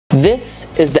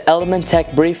This is the Element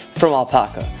Tech brief from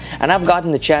Alpaka, and I've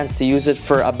gotten the chance to use it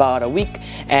for about a week,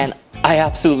 and I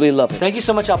absolutely love it. Thank you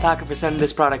so much, Alpaka, for sending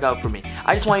this product out for me.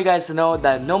 I just want you guys to know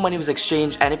that no money was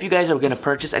exchanged, and if you guys are going to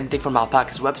purchase anything from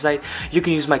Alpaka's website, you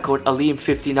can use my code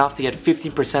ALIM15 off to get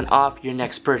 15% off your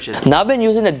next purchase. Now, I've been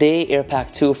using the Day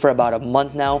Airpack 2 for about a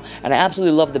month now, and I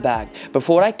absolutely love the bag. But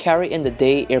for what I carry in the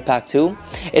Day Airpack 2,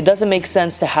 it doesn't make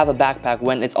sense to have a backpack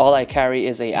when it's all I carry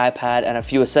is an iPad and a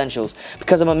few essentials,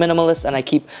 because I'm a minimalist and I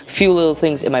keep few little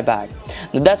things in my bag.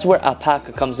 Now, that's where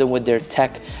Alpaka comes in with their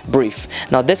tech brief.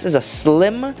 Now, this is a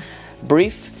slim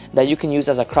brief that you can use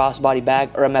as a crossbody bag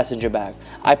or a messenger bag.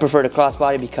 I prefer the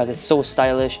crossbody because it's so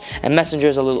stylish, and messenger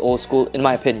is a little old school in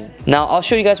my opinion. Now I'll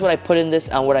show you guys what I put in this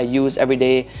and what I use every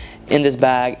day in this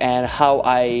bag, and how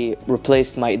I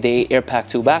replaced my Day Airpack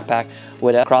 2 backpack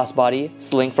with a crossbody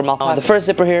sling from Alpaka. The first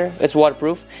zipper here, it's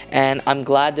waterproof, and I'm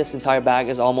glad this entire bag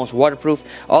is almost waterproof.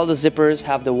 All the zippers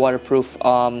have the waterproof,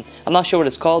 I'm not sure what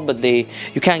it's called, but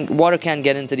water can't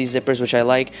get into these zippers, which I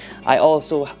like. I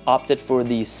also opted for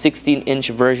the 16-inch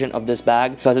version of this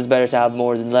bag because it's better to have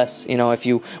more than less. You know, if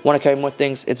you want to carry more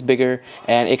things, it's bigger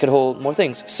and it could hold more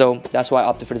things. So that's why I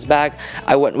opted for this bag.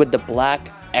 I went with the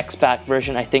black X-Pac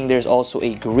version. I think there's also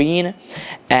a green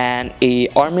and a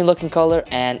army looking color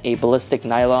and a Ballistic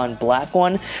nylon black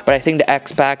one, but I think the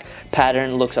X-Pac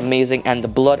pattern looks amazing, and the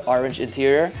blood orange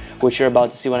interior, which you're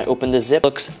about to see when I open the zip,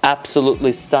 looks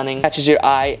absolutely stunning. Catches your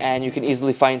eye, and you can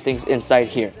easily find things inside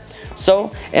here.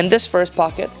 So in this first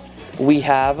pocket, we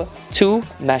have two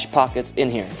mesh pockets in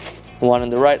here, one on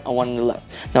the right and one on the left.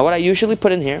 Now what I usually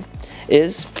put in here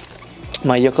is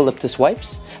my eucalyptus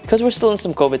wipes, because we're still in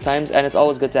some COVID times and it's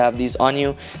always good to have these on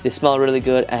you. They smell really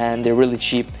good and they're really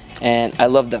cheap, and I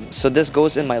love them. So this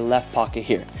goes in my left pocket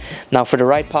here. Now for the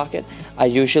right pocket, I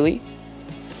usually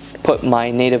put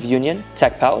my Native Union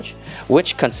tech pouch,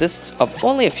 which consists of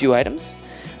only a few items.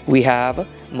 We have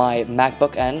my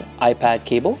MacBook and iPad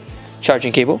cable,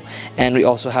 charging cable, and we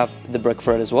also have the brick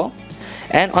for it as well.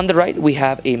 And on the right, we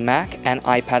have a Mac and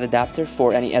iPad adapter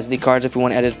for any SD cards if we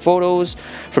want to edit photos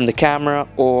from the camera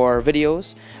or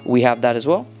videos. We have that as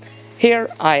well. Here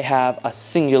I have a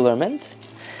singular mint,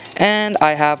 and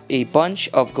I have a bunch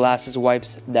of glasses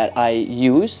wipes that I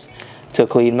use to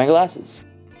clean my glasses.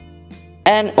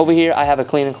 And over here I have a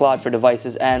cleaning cloth for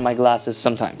devices and my glasses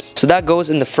sometimes. So that goes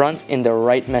in the front in the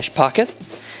right mesh pocket.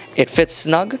 It fits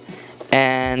snug,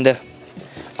 and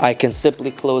I can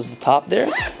simply close the top there.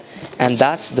 And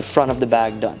that's the front of the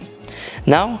bag done.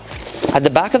 Now, at the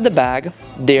back of the bag,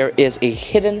 there is a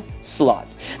hidden slot.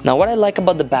 Now, what I like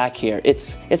about the back here,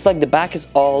 it's like the back is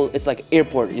it's like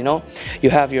airport, you know? You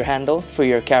have your handle for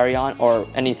your carry-on or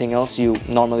anything else you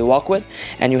normally walk with,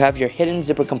 and you have your hidden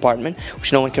zipper compartment,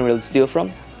 which no one can really steal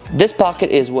from. This pocket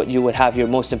is what you would have your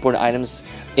most important items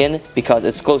in, because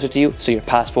it's closer to you. So your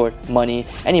passport, money,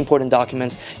 any important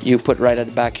documents you put right at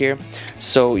the back here.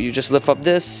 So you just lift up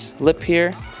this lip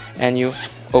here and you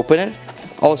open it.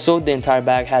 Also, the entire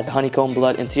bag has a honeycomb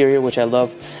blood interior, which I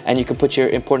love, and you can put your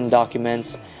important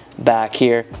documents back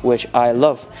here, which I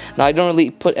love. Now, I don't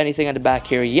really put anything at the back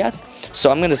here yet,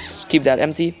 so I'm gonna keep that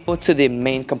empty. Go to the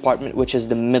main compartment, which is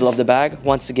the middle of the bag.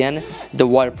 Once again, the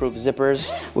waterproof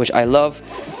zippers, which I love.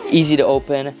 Easy to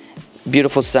open,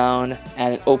 beautiful sound,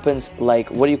 and it opens like,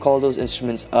 what do you call those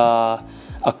instruments?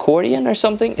 Accordion or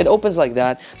something. It opens like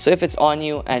that, so if it's on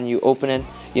you and you open it,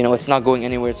 you know, it's not going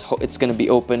anywhere. It's gonna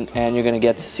be open, and you're gonna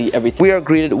get to see everything. We are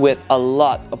greeted with a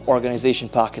lot of organization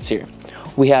pockets here.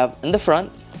 We have in the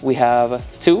front, we have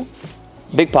two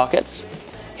big pockets.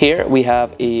 Here we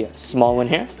have a small one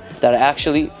here that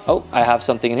I have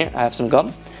something in here. I have some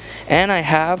gum, and I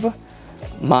have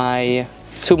my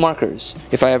two markers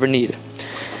if I ever need.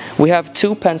 We have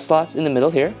two pen slots in the middle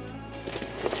here,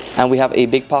 and we have a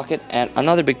big pocket and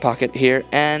another big pocket here.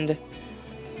 And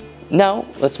now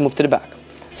let's move to the back.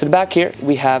 So the back here,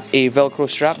 we have a Velcro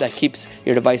strap that keeps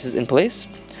your devices in place.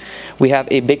 We have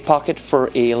a big pocket for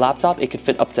a laptop. It could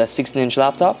fit up to a 16-inch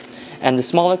laptop. And the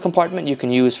smaller compartment you can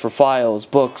use for files,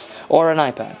 books, or an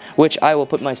iPad, which I will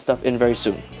put my stuff in very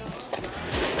soon.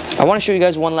 I want to show you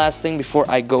guys one last thing before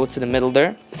I go to the middle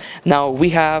there. Now we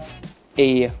have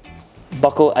a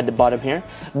buckle at the bottom here.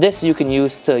 This you can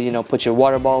use to, you know, put your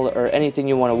water bottle or anything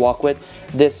you want to walk with.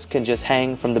 This can just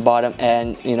hang from the bottom,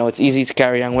 and you know, it's easy to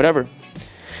carry on whatever.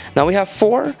 Now we have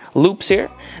 4 loops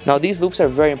here. Now these loops are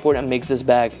very important and makes this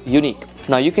bag unique.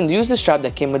 Now you can use the strap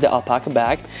that came with the Alpaka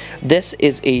bag. This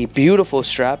is a beautiful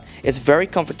strap. It's very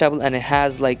comfortable, and it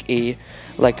has like a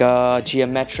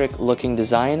geometric looking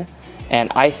design, and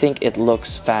I think it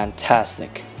looks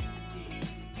fantastic.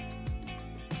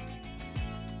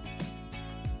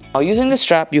 Now using the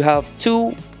strap, you have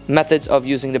 2 methods of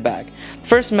using the bag.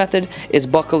 First method is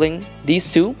buckling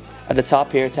these two at the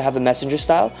top here to have a messenger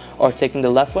style, or taking the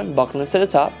left one, buckling it to the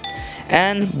top,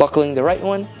 and buckling the right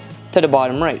one to the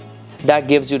bottom right. That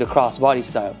gives you the crossbody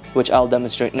style, which I'll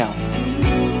demonstrate now.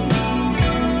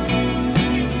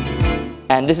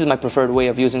 And this is my preferred way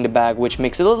of using the bag, which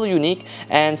makes it a little unique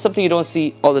and something you don't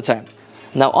see all the time.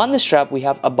 Now on the strap, we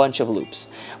have a bunch of loops.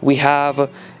 We have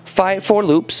 4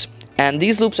 loops. And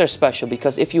these loops are special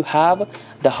because if you have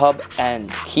the hub and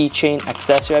keychain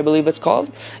accessory, I believe it's called,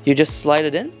 you just slide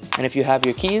it in, and if you have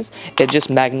your keys, it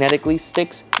just magnetically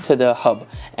sticks to the hub,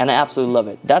 and I absolutely love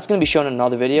it. That's going to be shown in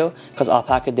another video because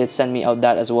Alpaka did send me out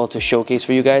that as well to showcase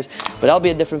for you guys, but that'll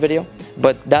be a different video.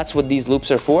 But that's what these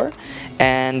loops are for.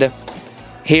 And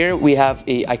here we have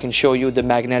I can show you the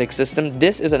magnetic system.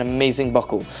 This is an amazing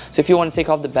buckle. So if you want to take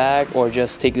off the bag or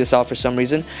just take this off for some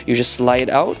reason, you just slide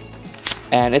it out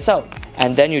and it's out,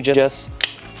 and then you just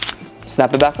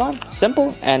snap it back on.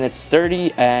 Simple, and it's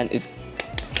sturdy, and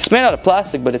it's made out of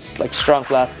plastic, but it's like strong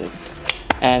plastic,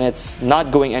 and it's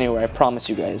not going anywhere, I promise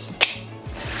you guys.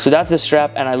 So that's the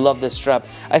strap, and I love this strap.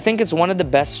 I think it's one of the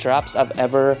best straps I've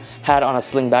ever had on a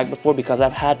sling bag before, because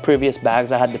I've had previous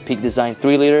bags. I had the Peak Design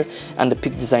 3 liter and the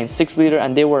Peak Design 6 liter,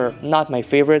 and they were not my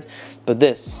favorite, but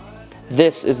this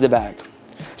is the bag.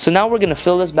 So now we're gonna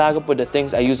fill this bag up with the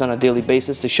things I use on a daily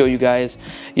basis to show you guys,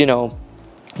 you know,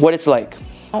 what it's like.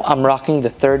 I'm rocking the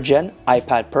 3rd gen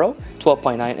iPad Pro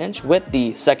 12.9 inch with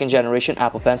the 2nd generation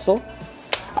Apple Pencil.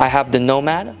 I have the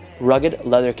Nomad rugged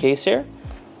leather case here,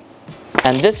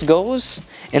 and this goes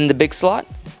in the big slot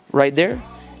right there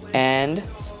and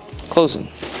closing.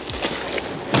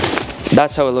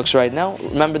 That's how it looks right now.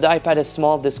 Remember, the iPad is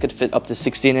small. This could fit up to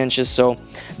 16 inches, so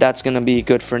that's gonna be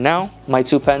good for now. My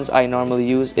 2 pens I normally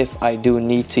use if I do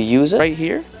need to use it. Right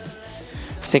here,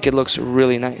 I think it looks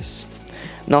really nice.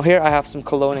 Now here I have some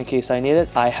cologne in case I need it.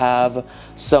 I have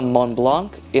some Mont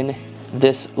Blanc in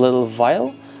this little vial.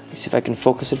 Let me see if I can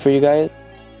focus it for you guys.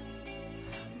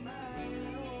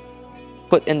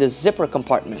 Put in the zipper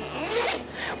compartment,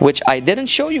 which I didn't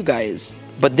show you guys,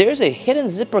 but there's a hidden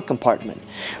zipper compartment.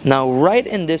 Now right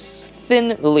in this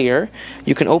thin layer,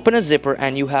 you can open a zipper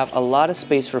and you have a lot of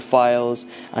space for files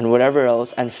and whatever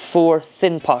else, and 4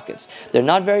 thin pockets. They're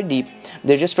not very deep,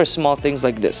 they're just for small things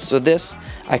like this. So this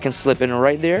I can slip in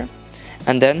right there,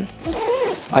 and then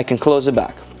I can close it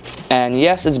back. And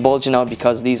yes, it's bulging out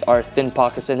because these are thin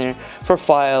pockets in here for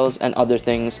files and other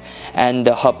things, and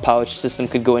the hub pouch system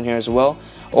could go in here as well,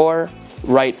 or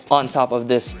right on top of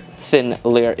this thin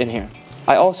layer in here.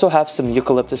 I also have some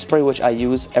eucalyptus spray, which I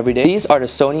use every day. These are the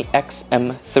Sony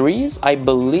XM3s, I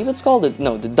believe it's called. The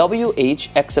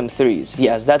WH-XM3s.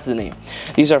 Yes, that's the name.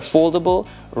 These are foldable,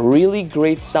 really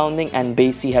great sounding and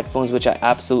bassy headphones, which I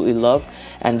absolutely love.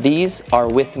 And these are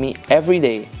with me every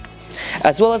day,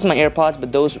 as well as my AirPods,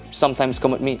 but those sometimes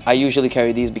come with me. I usually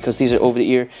carry these because these are over the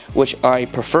ear, which I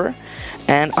prefer.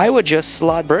 And I would just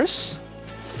slot burst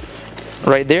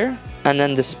right there, and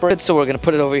then the spray. So we're gonna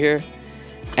put it over here.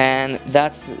 And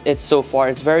that's it so far.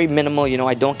 It's very minimal, you know,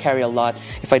 I don't carry a lot.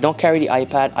 If I don't carry the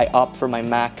iPad, I opt for my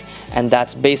Mac, and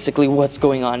that's basically what's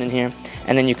going on in here.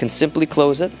 And then you can simply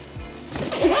close it.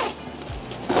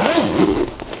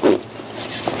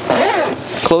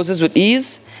 Closes with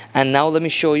ease. And now let me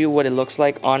show you what it looks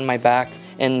like on my back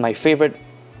in my favorite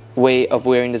way of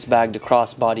wearing this bag, the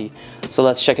crossbody. So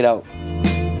let's check it out.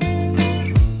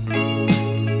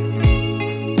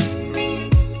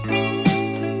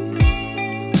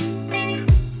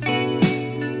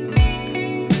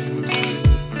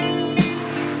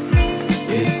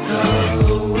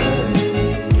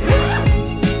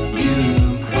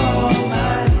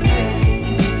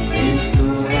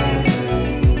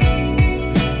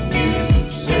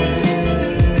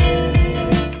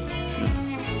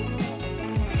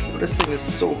 This thing is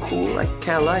so cool, I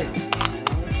can't lie.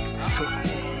 It's so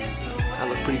cool. I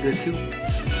look pretty good too.